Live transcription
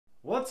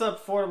What's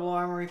up, Affordable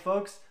Armory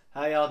folks?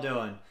 How y'all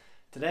doing?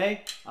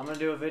 Today I'm going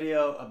to do a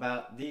video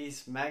about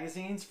these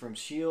magazines from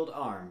Shield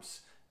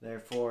Arms. They're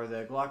for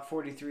the Glock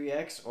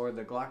 43X or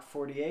the Glock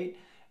 48,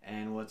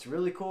 and what's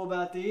really cool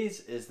about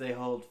these is they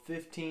hold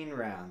 15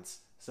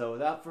 rounds. So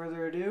without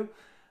further ado,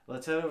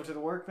 let's head over to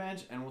the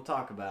workbench and we'll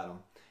talk about them.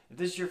 If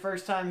this is your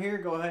first time here,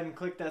 go ahead and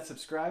click that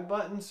subscribe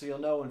button so you'll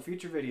know when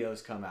future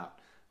videos come out.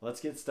 Let's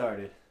get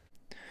started.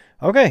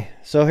 Okay,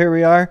 so here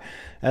we are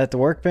at the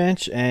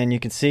workbench, and you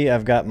can see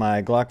I've got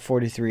my Glock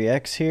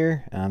 43X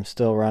here. I'm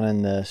still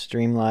running the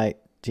Streamlight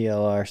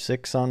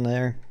TLR6 on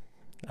there.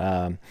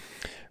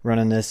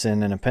 Running this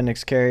in an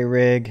appendix carry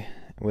rig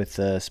with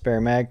a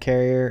spare mag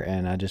carrier,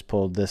 and I just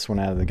pulled this one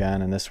out of the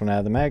gun and this one out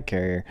of the mag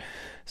carrier.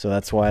 So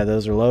that's why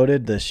those are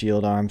loaded. The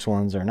Shield Arms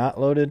ones are not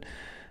loaded.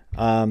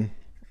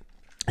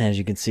 As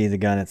you can see, the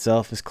gun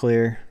itself is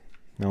clear.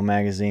 No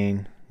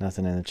magazine,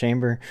 nothing in the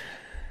chamber.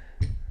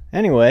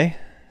 Anyway,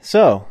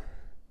 so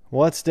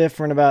what's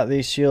different about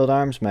these Shield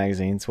Arms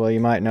magazines? Well, you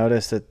might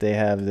notice that they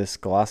have this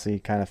glossy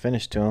kind of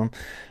finish to them.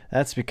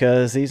 That's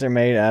because these are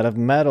made out of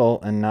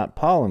metal and not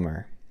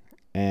polymer.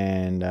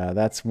 And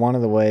that's one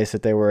of the ways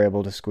that they were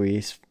able to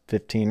squeeze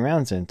 15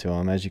 rounds into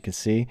them. As you can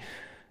see, it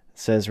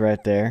says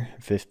right there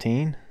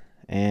 15,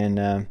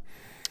 and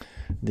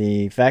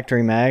the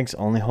factory mags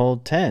only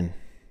hold 10.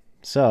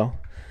 So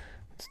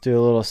let's do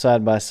a little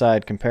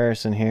side-by-side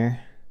comparison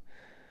here.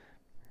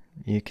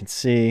 You can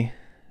see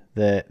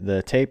that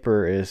the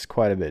taper is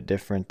quite a bit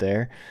different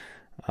there.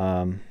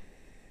 You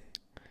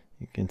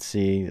can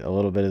see a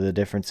little bit of the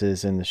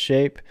differences in the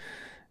shape,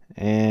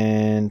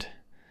 and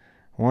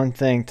one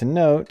thing to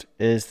note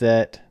is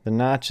that the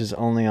notch is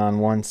only on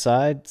one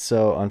side,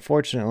 so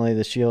unfortunately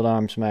the Shield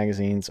Arms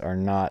magazines are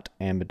not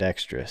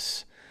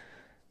ambidextrous.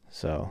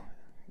 So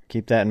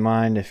keep that in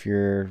mind if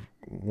you're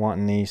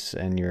wanting these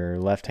and you're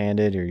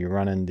left-handed, or you're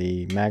running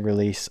the mag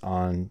release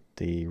on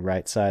the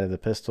right side of the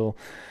pistol.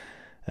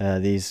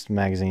 These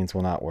magazines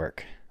will not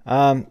work.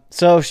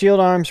 So Shield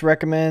Arms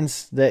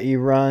recommends that you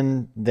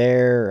run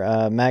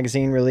their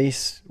magazine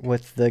release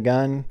with the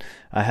gun.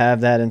 I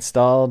have that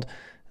installed.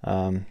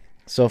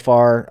 So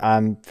far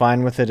I'm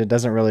fine with it. It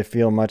doesn't really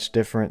feel much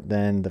different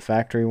than the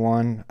factory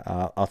one.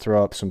 I'll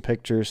throw up some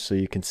pictures so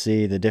you can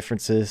see the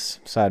differences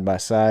side by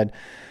side.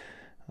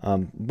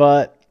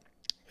 But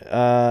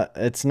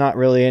it's not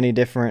really any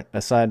different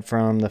aside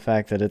from the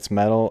fact that it's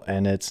metal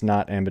and it's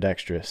not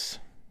ambidextrous.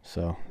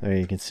 So there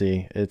you can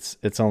see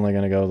it's only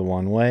going to go the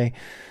one way.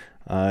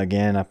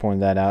 Again, I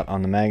pointed that out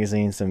on the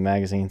magazines. The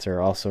magazines are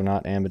also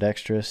not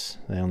ambidextrous.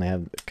 They only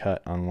have the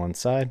cut on one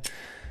side.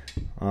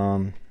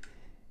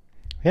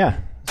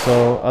 Yeah,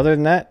 so other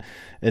than that,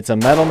 it's a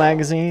metal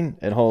magazine.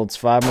 It holds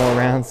 5 more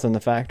rounds than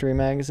the factory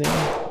magazine,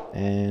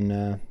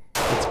 and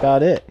that's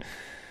about it.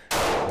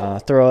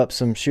 Throw up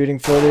some shooting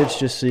footage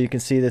just so you can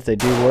see that they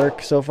do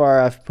work. So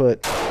far I've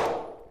put,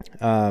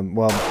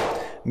 well,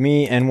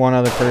 me and one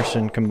other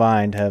person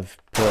combined have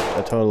put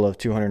a total of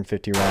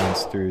 250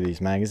 rounds through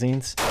these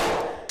magazines.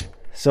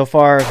 So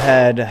far I've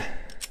had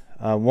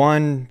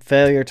one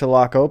failure to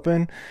lock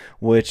open,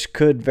 which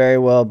could very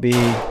well be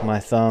my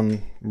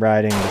thumb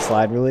riding the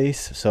slide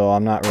release, so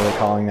I'm not really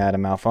calling that a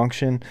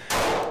malfunction.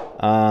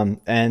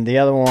 And the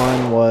other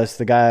one was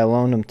the guy I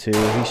loaned them to.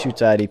 He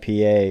shoots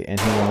IDPA, and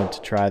he wanted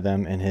to try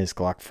them in his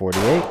Glock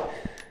 48,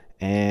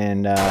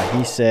 and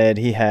he said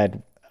he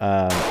had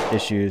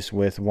issues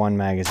with one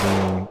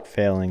magazine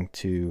failing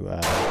to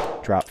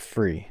drop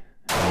free,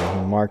 and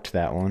he marked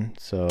that one,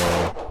 so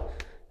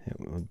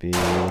it would be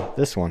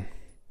this one.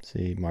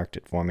 See, he marked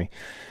it for me.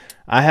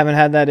 I haven't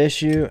had that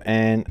issue,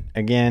 and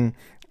again,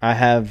 I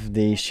have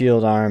the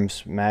Shield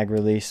Arms mag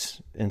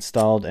release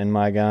installed in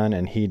my gun,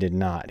 and he did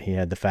not. He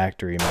had the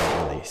factory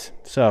mag release,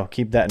 so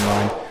keep that in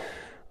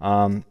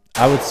mind.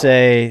 I would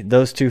say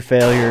those two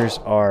failures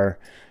are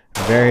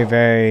very,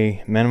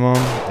 very minimum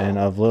and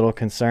of little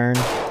concern.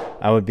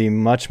 I would be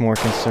much more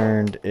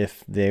concerned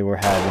if they were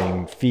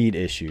having feed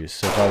issues.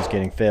 So if I was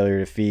getting failure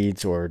to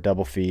feeds or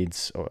double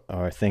feeds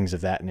or things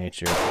of that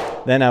nature,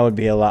 then I would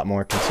be a lot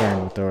more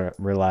concerned with the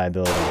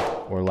reliability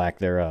or lack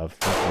thereof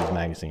of these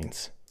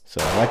magazines. So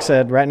like I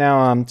said, right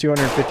now I'm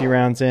 250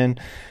 rounds in,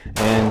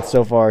 and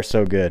so far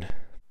so good.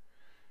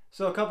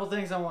 So a couple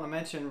things I want to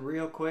mention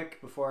real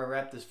quick before I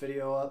wrap this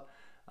video up.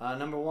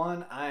 Number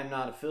one, I am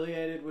not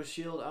affiliated with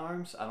Shield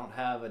Arms. I don't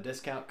have a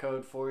discount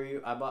code for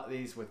you. I bought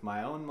these with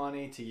my own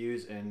money to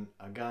use in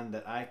a gun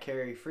that I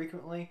carry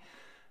frequently.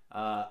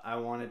 I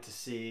wanted to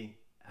see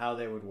how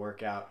they would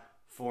work out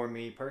for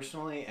me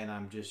personally, and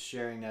I'm just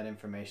sharing that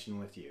information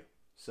with you.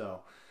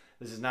 So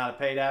this is not a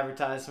paid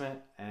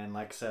advertisement, and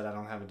like I said, I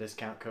don't have a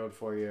discount code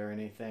for you or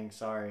anything.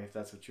 Sorry if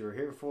that's what you were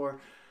here for.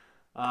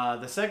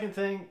 The second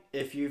thing,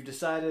 if you've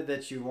decided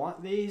that you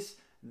want these,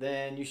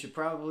 then you should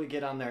probably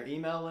get on their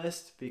email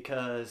list,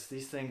 because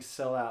these things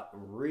sell out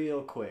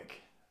real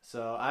quick.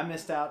 So I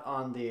missed out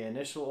on the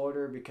initial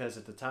order because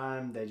at the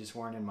time they just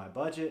weren't in my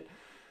budget.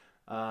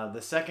 The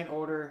second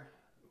order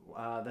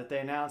that they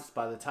announced,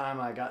 by the time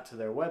I got to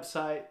their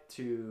website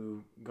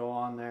to go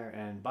on there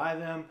and buy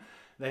them,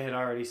 they had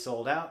already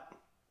sold out.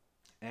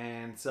 And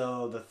And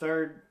so the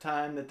third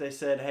time that they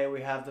said, hey,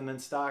 we have them in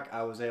stock,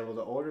 I was able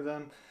to order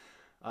them.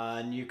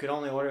 And you could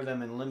only order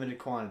them in limited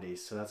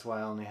quantities, so that's why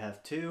I only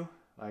have 2.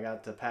 I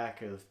got the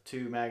pack of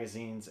 2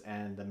 magazines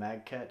and the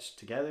mag catch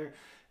together.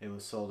 It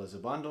was sold as a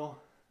bundle.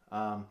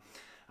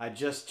 I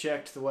just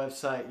checked the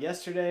website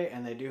yesterday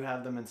and they do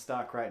have them in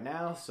stock right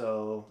now,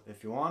 so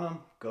if you want them,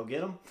 go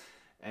get them.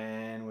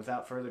 And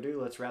without further ado,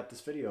 let's wrap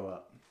this video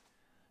up.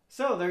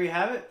 So there you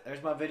have it.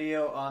 There's my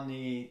video on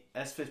the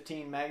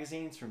S15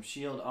 magazines from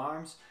Shield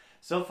Arms.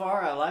 So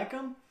far I like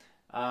them.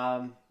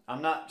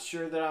 I'm not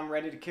sure that I'm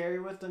ready to carry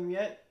with them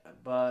yet,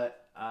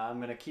 but I'm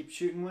going to keep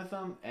shooting with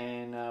them,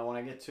 and when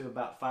I get to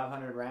about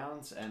 500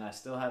 rounds and I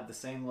still have the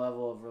same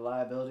level of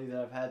reliability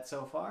that I've had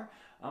so far,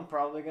 I'm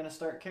probably going to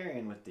start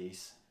carrying with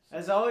these.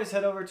 As always,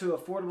 head over to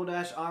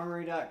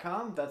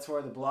affordable-armory.com. That's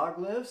where the blog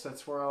lives.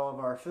 That's where all of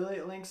our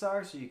affiliate links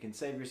are, so you can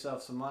save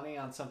yourself some money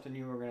on something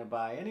you were going to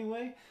buy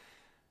anyway.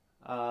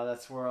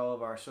 That's where all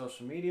of our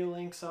social media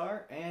links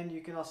are, and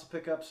you can also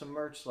pick up some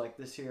merch like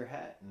this here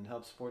hat and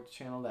help support the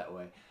channel that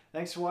way.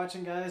 Thanks for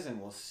watching, guys,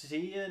 and we'll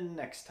see you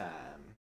next time.